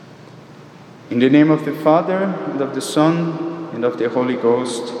In the name of the Father, and of the Son, and of the Holy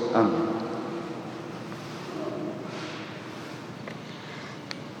Ghost. Amen.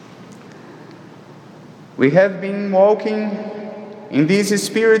 We have been walking in this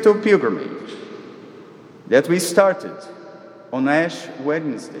spiritual pilgrimage that we started on Ash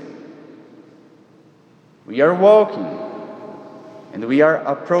Wednesday. We are walking and we are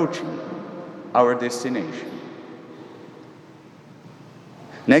approaching our destination.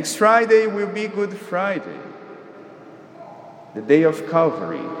 Next Friday will be Good Friday, the day of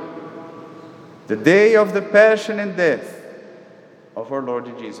Calvary, the day of the passion and death of our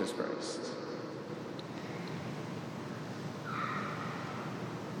Lord Jesus Christ.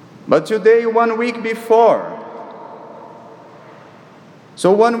 But today, 1 week before,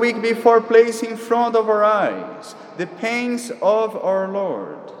 so 1 week before placing in front of our eyes the pains of our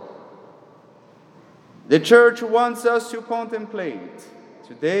Lord, the Church wants us to contemplate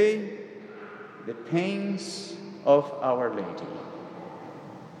today the pains of Our Lady.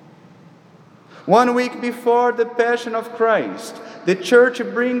 1 week before the Passion of Christ, the Church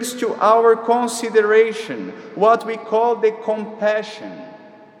brings to our consideration what we call the compassion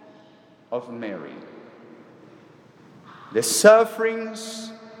of Mary, the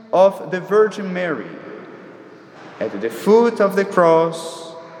sufferings of the Virgin Mary at the foot of the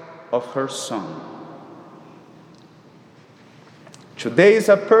cross of her Son. Today is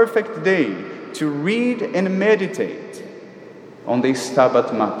a perfect day to read and meditate on the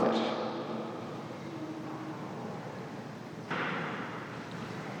Stabat Mater.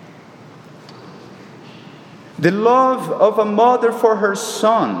 The love of a mother for her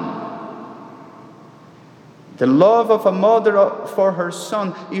son, the love of a mother for her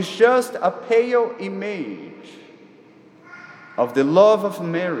son is just a pale image of the love of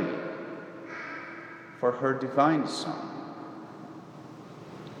Mary for her divine Son.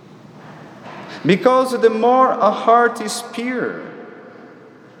 Because the more a heart is pure,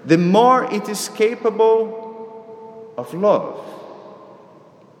 the more it is capable of love.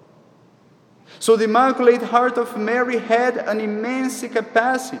 So the Immaculate Heart of Mary had an immense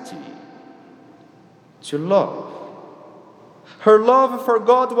capacity to love. Her love for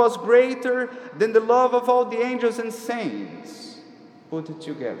God was greater than the love of all the angels and saints put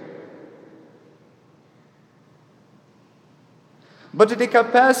together. But the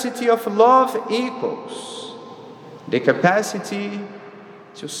capacity of love equals the capacity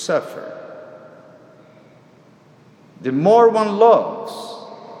to suffer. The more one loves,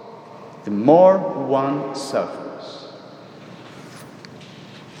 the more one suffers.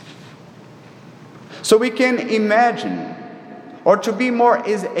 So we can imagine, or to be more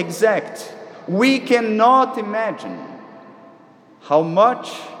exact, we cannot imagine how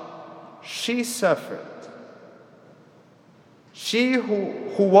much she suffered. She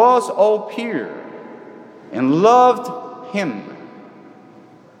who was all pure and loved him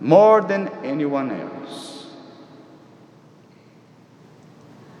more than anyone else.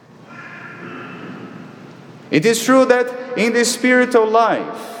 It is true that in the spiritual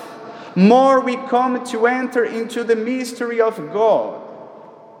life, more we come to enter into the mystery of God,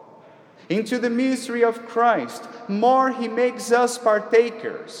 into the mystery of Christ, more He makes us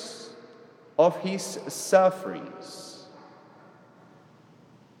partakers of His sufferings.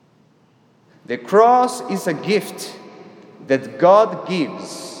 The cross is a gift that God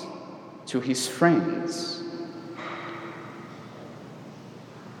gives to His friends.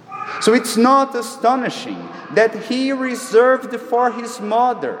 So it's not astonishing that He reserved for His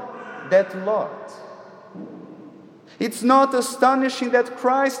mother that lot. It's not astonishing that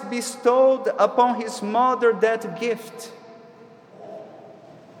Christ bestowed upon His mother that gift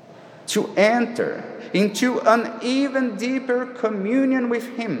to enter into an even deeper communion with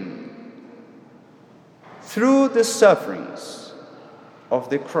Him through the sufferings of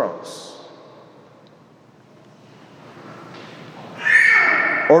the cross.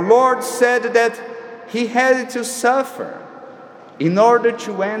 Our Lord said that He had to suffer in order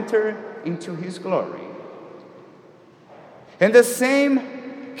to enter into His glory. And the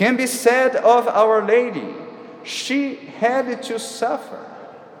same can be said of Our Lady. She had to suffer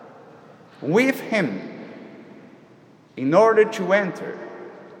with Him in order to enter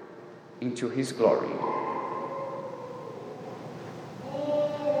into His glory.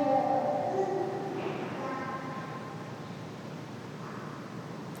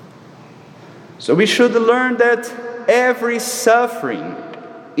 So we should learn that every suffering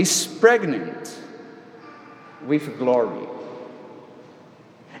is pregnant with glory.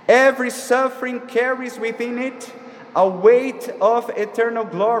 Every suffering carries within it a weight of eternal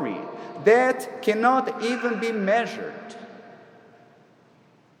glory that cannot even be measured.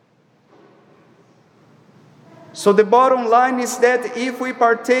 So the bottom line is that if we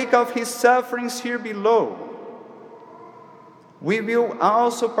partake of his sufferings here below, we will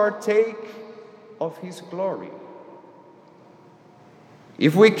also partake of his glory.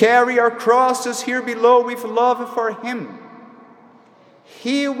 If we carry our crosses here below with love for him,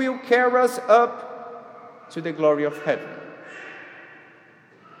 he will carry us up to the glory of heaven.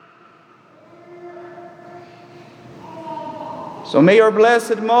 So may our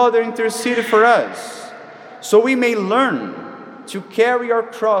Blessed Mother intercede for us, so we may learn to carry our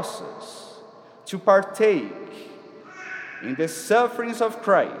crosses, to partake in the sufferings of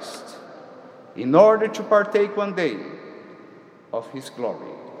Christ, in order to partake one day of his glory.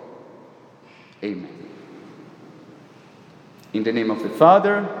 Amen. In the name of the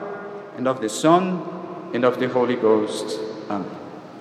Father, and of the Son, and of the Holy Ghost. Amen.